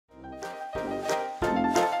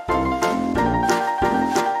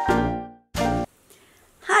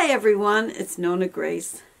everyone, it's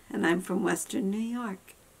NonnaGrace, and I'm from Western New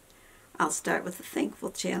York. I'll start with a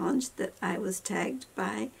thankful challenge that I was tagged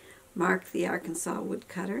by Mark the Arkansas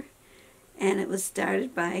Woodcutter, and it was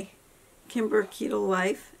started by Kimber Keto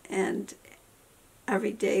Life and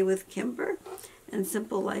Every Day with Kimber and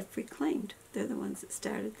Simple Life Reclaimed. They're the ones that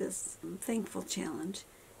started this thankful challenge,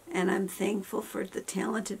 and I'm thankful for the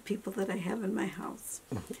talented people that I have in my house.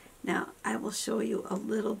 Now, I will show you a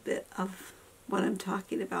little bit of what I'm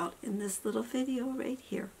talking about in this little video right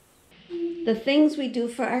here. The things we do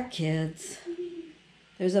for our kids.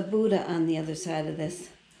 There's a Buddha on the other side of this,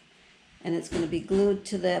 and it's going to be glued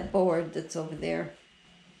to that board that's over there,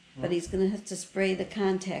 but he's going to have to spray the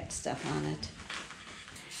contact stuff on it.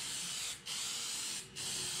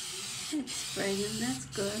 It's spraying, that's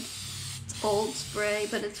good. It's old spray,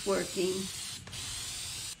 but it's working.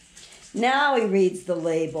 Now he reads the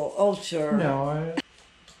label. Oh, sure. No,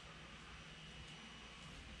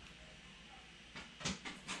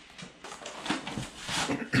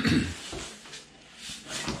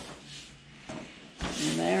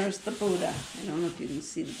 And there's the Buddha. I don't know if you can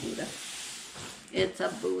see the Buddha. It's a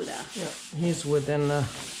Buddha. yeah, he's within the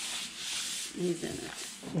He's in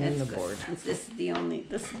it. in That's the good. board. This is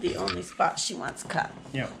the only spot she wants cut.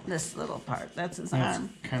 Yep, This little part. That's his that's arm.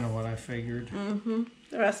 kind of what I figured.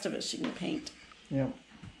 The rest of it she can paint. Yep.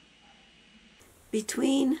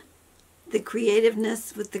 Between the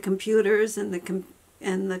creativeness with the computers and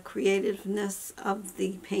the creativeness of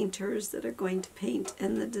the painters that are going to paint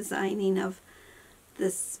and the designing of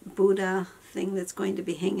this Buddha thing that's going to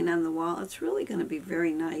be hanging on the wall, it's really going to be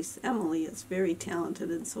very nice. Emily is very talented,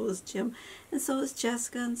 and so is Jim, and so is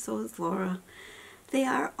Jessica, and so is Laura. They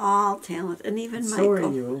are all talented, and even So Michael.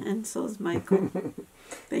 are you. And so is Michael.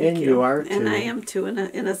 Thank And you are, And I too. am too,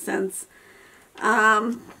 in a sense.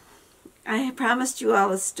 I promised you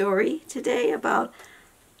all a story today about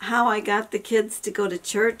how I got the kids to go to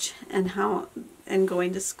church and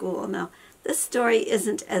going to school. Now, this story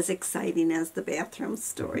isn't as exciting as the bathroom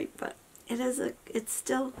story, but it's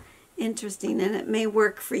still interesting, and it may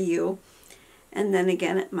work for you, and then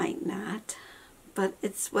again it might not. But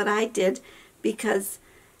it's what I did, because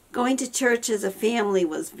going to church as a family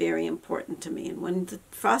was very important to me. And when the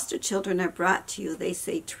foster children are brought to you, they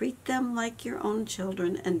say treat them like your own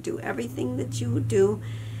children and do everything that you do,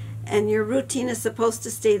 and your routine is supposed to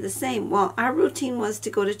stay the same. Well, our routine was to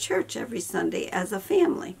go to church every Sunday as a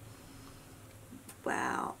family.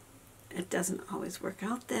 Well, it doesn't always work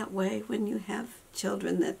out that way when you have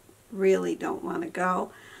children that really don't want to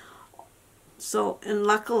go. So, and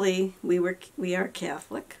luckily, we are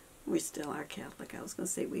Catholic. We still are Catholic. I was going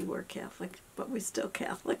to say we were Catholic, but we're still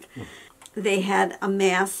Catholic. They had a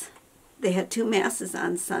mass. They had two masses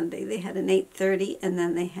on Sunday. They had an 8:30, and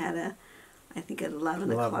then they had I think at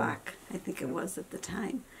 11 o'clock. I think it was at the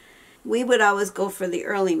time. We would always go for the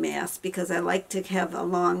early mass because I like to have a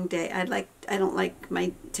long day. I don't like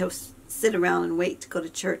to sit around and wait to go to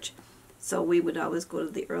church. So we would always go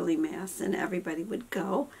to the early mass, and everybody would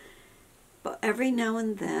go. But every now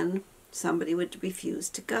and then, somebody would refuse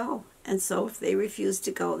to go. And so if they refused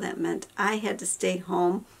to go, that meant I had to stay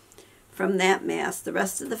home from that mass. The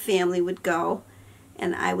rest of the family would go,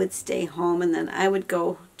 and I would stay home, and then I would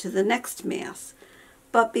go to the next mass.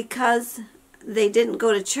 But because they didn't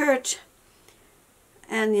go to church,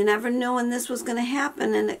 and you never knew when this was going to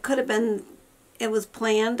happen, and it could have been it was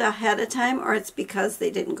planned ahead of time, or it's because they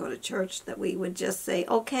didn't go to church, that we would just say,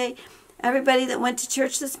 okay, everybody that went to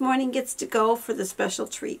church this morning gets to go for the special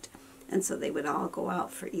treat. And so they would all go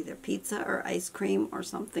out for either pizza or ice cream or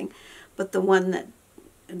something. But the one that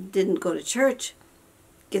didn't go to church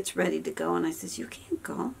gets ready to go, and I says, you can't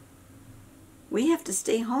go. We have to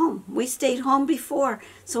stay home. We stayed home before,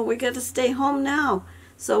 so we're going to stay home now.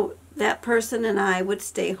 So that person and I would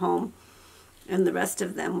stay home, and the rest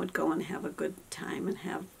of them would go and have a good time and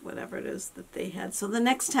have whatever it is that they had. So the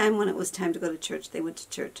next time when it was time to go to church, they went to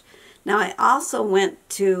church. Now, I also went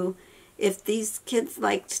to, if these kids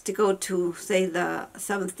liked to go to, say, the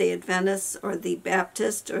Seventh-day Adventist or the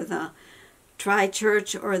Baptist or the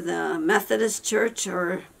Tri-Church or the Methodist Church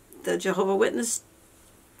or the Jehovah's Witness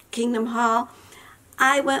Kingdom Hall,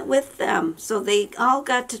 I went with them. So they all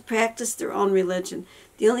got to practice their own religion.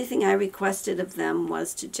 The only thing I requested of them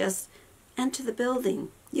was to just enter the building.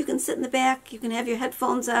 You can sit in the back, you can have your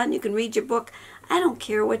headphones on, you can read your book. I don't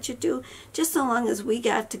care what you do, just so long as we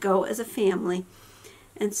got to go as a family.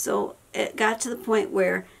 And so it got to the point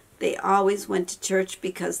where they always went to church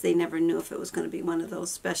because they never knew if it was going to be one of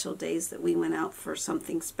those special days that we went out for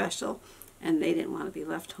something special, and they didn't want to be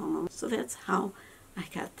left home alone. So that's how I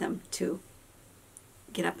got them to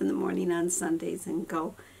get up in the morning on Sundays and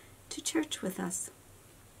go to church with us.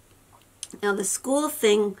 Now the school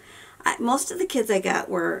thing, most of the kids I got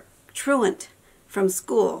were truant from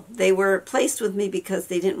school. They were placed with me because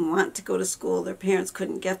they didn't want to go to school. Their parents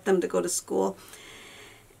couldn't get them to go to school.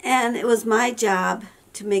 And it was my job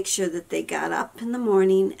to make sure that they got up in the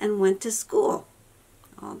morning and went to school.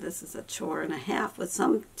 Oh, this is a chore and a half with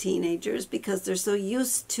some teenagers because they're so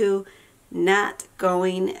used to not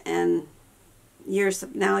going, and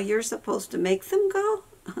now you're supposed to make them go?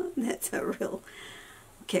 That's a real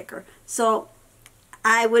kicker. So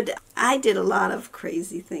I did a lot of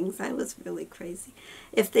crazy things. I was really crazy.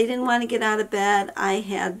 If they didn't want to get out of bed, I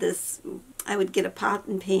would get a pot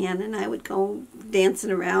and pan and I would go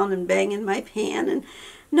dancing around and banging my pan, and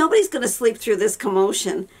nobody's going to sleep through this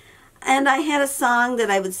commotion. And I had a song that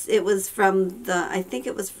it was from I think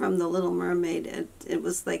it was from The Little Mermaid. It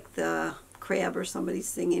was like the crab or somebody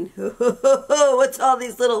singing, what's all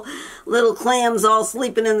these little clams all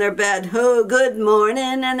sleeping in their bed? Oh, good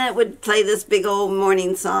morning. And it would play this big old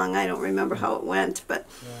morning song. I don't remember how it went, but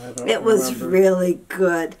it was really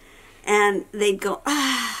good. And they'd go,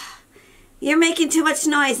 you're making too much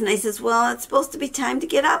noise. And I says, well, it's supposed to be time to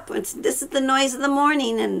get up. This is the noise of the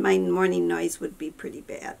morning. And my morning noise would be pretty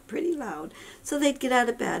bad, pretty loud. So they'd get out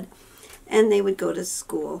of bed and they would go to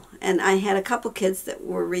school. And I had a couple kids that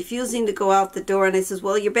were refusing to go out the door. And I says,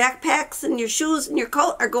 well, your backpacks and your shoes and your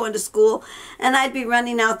coat are going to school. And I'd be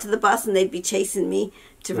running out to the bus and they'd be chasing me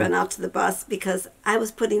to run out to the bus because I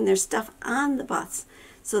was putting their stuff on the bus.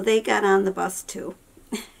 So they got on the bus too.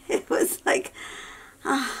 It was like,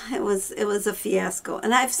 it was a fiasco.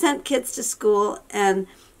 And I've sent kids to school and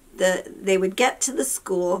they would get to the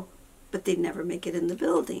school, but they'd never make it in the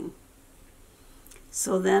building.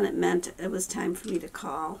 So then it meant it was time for me to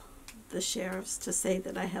call the sheriffs to say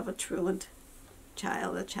that I have a truant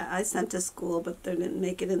child. I sent to school, but they didn't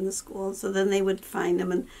make it in the school. So then they would find them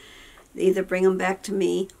and either bring them back to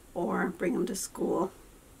me or bring them to school.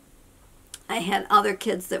 I had other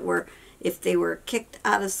kids that were, if they were kicked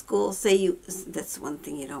out of school, that's one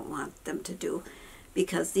thing you don't want them to do,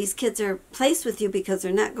 because these kids are placed with you because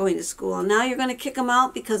they're not going to school. And now you're going to kick them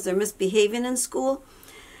out because they're misbehaving in school.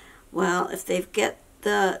 Well, if they get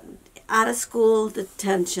the out of school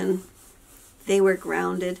detention, they were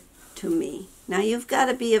grounded to me. Now you've got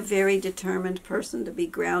to be a very determined person to be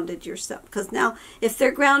grounded yourself, because now if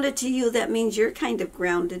they're grounded to you, that means you're kind of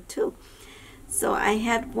grounded too. So I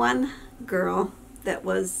had one girl that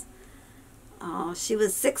was, she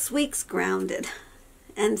was 6 weeks grounded.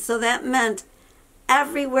 And so that meant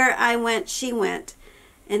everywhere I went, she went.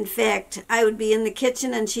 In fact, I would be in the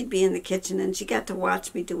kitchen and she'd be in the kitchen, and she got to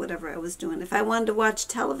watch me do whatever I was doing. If I wanted to watch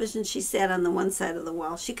television, she sat on the one side of the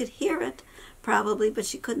wall. She could hear it, probably, but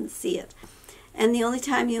she couldn't see it. And the only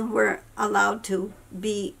time you were allowed to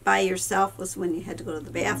be by yourself was when you had to go to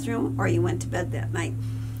the bathroom or you went to bed that night.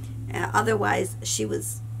 Otherwise, she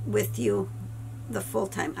was with you the full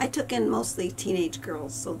time. I took in mostly teenage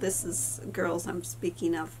girls, so this is girls I'm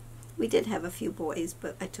speaking of. We did have a few boys,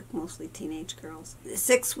 but I took mostly teenage girls.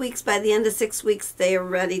 6 weeks, by the end of 6 weeks, they are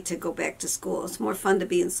ready to go back to school. It's more fun to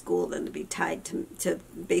be in school than to be tied to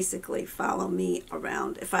basically follow me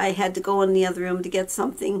around. If I had to go in the other room to get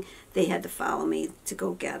something, they had to follow me to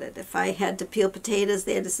go get it. If I had to peel potatoes,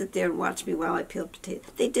 they had to sit there and watch me while I peeled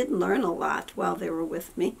potatoes. They did learn a lot while they were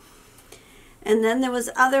with me. And then there was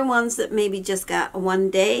other ones that maybe just got 1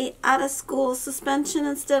 day out of school suspension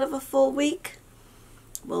instead of a full week.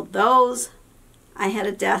 Well, those, I had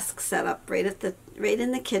a desk set up right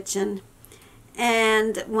in the kitchen,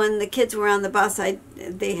 and when the kids were on the bus,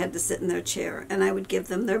 they had to sit in their chair, and I would give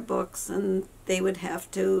them their books, and they would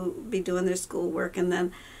have to be doing their schoolwork. And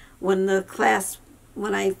then when the class,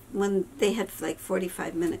 when they had like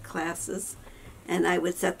 45-minute classes, and I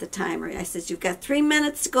would set the timer. I said, you've got 3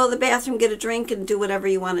 minutes to go to the bathroom, get a drink, and do whatever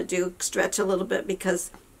you want to do. Stretch a little bit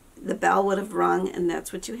because the bell would have rung, and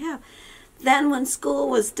that's what you have. Then when school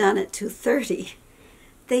was done at 2:30,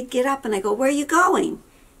 they'd get up and I go, where are you going?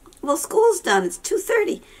 Well, school's done. It's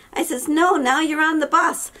 2:30. I says, no, now you're on the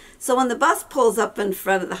bus. So when the bus pulls up in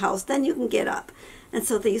front of the house, then you can get up. And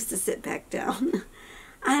so they used to sit back down.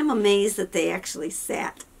 I'm amazed that they actually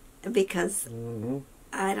sat, because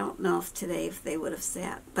I don't know if they would have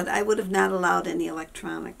sat. But I would have not allowed any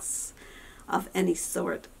electronics of any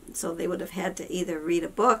sort. So they would have had to either read a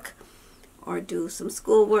book or do some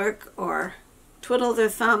schoolwork or twiddle their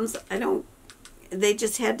thumbs. They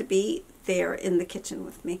just had to be there in the kitchen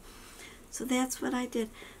with me. So that's what I did.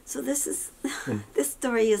 So this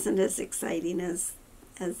story isn't as exciting as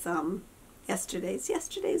yesterday's.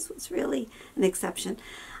 Yesterday's was really an exception.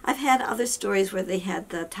 I've had other stories where they had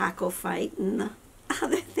the taco fight and the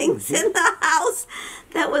other things in the house.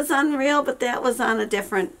 That was unreal, but that was on a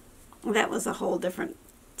different that was a whole different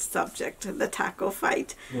subject, the taco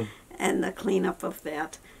fight and the cleanup of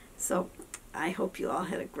that. So I hope you all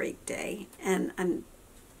had a great day, and I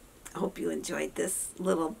hope you enjoyed this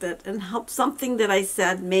little bit, and hope something that I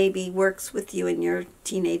said maybe works with you and your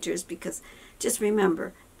teenagers, because just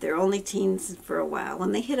remember, they're only teens for a while.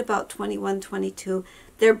 When they hit about 21, 22,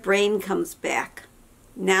 their brain comes back.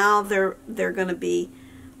 Now they're going to be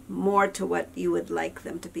more to what you would like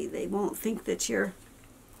them to be. They won't think that you're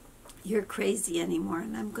crazy anymore.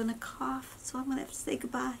 And I'm going to cough, so I'm going to have to say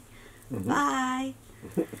goodbye. Bye.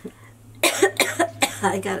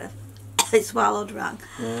 I swallowed wrong.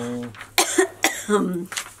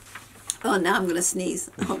 Oh, now I'm going to sneeze.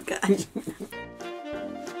 Oh, gosh.